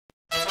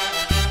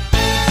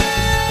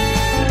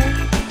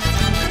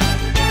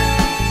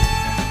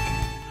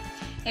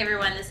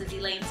this is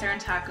Elaine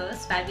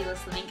Sarantakos,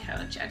 Fabulous Living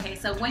Coach. Okay,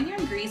 so when you're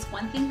in Greece,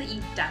 one thing that you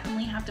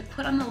definitely have to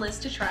put on the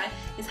list to try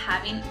is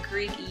having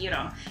Greek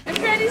gyro.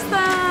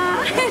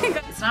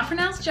 It's not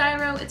pronounced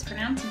gyro, it's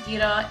pronounced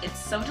gyro. It's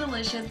so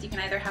delicious. You can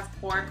either have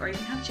pork or you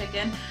can have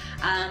chicken.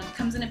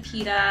 Comes in a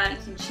pita. You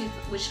can choose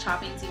which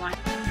toppings you want.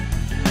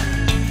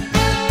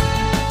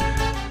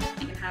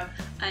 You can have,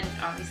 and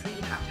obviously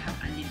you have to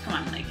have onion. Come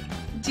on, like,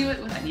 do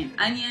it with onion.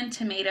 Onion,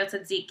 tomato,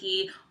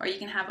 tzatziki, or you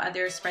can have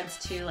other spreads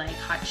too, like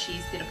hot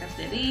cheese,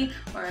 tzatziki,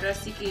 or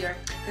rosiki, or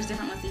there's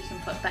different ones that you can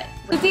put. But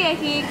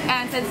tzatziki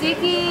and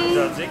tzatziki.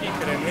 Tzatziki,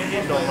 cremini,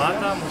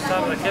 tomata,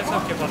 moussarda,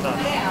 ketchup και πατάτα.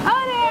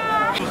 Ωραία!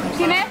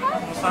 Συνέχεια?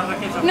 Moussarda,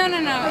 ketchup. No,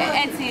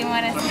 έτσι μου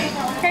αρέσει.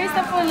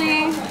 Ευχαριστώ πολύ.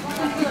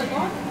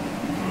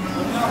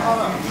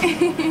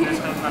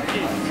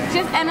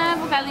 Just ένα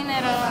μπουκάλι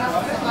νερό.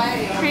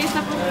 Ευχαριστώ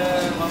πολύ.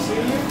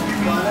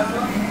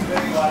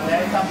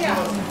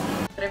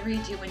 Whatever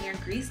you do when you're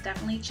in Greece,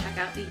 definitely check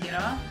out the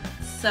gyro.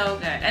 So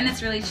good. And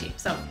it's really cheap,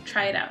 so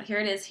try it out. Here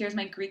it is. Here's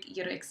my Greek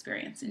gyro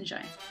experience.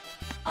 Enjoy.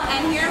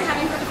 And here I'm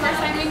having for the first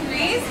time in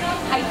Greece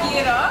a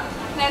gyro.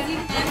 This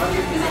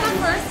is the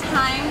first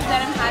time that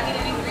I'm having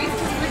it in Greece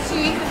because for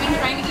 2 weeks I've been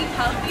trying to eat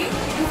healthy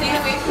and staying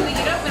away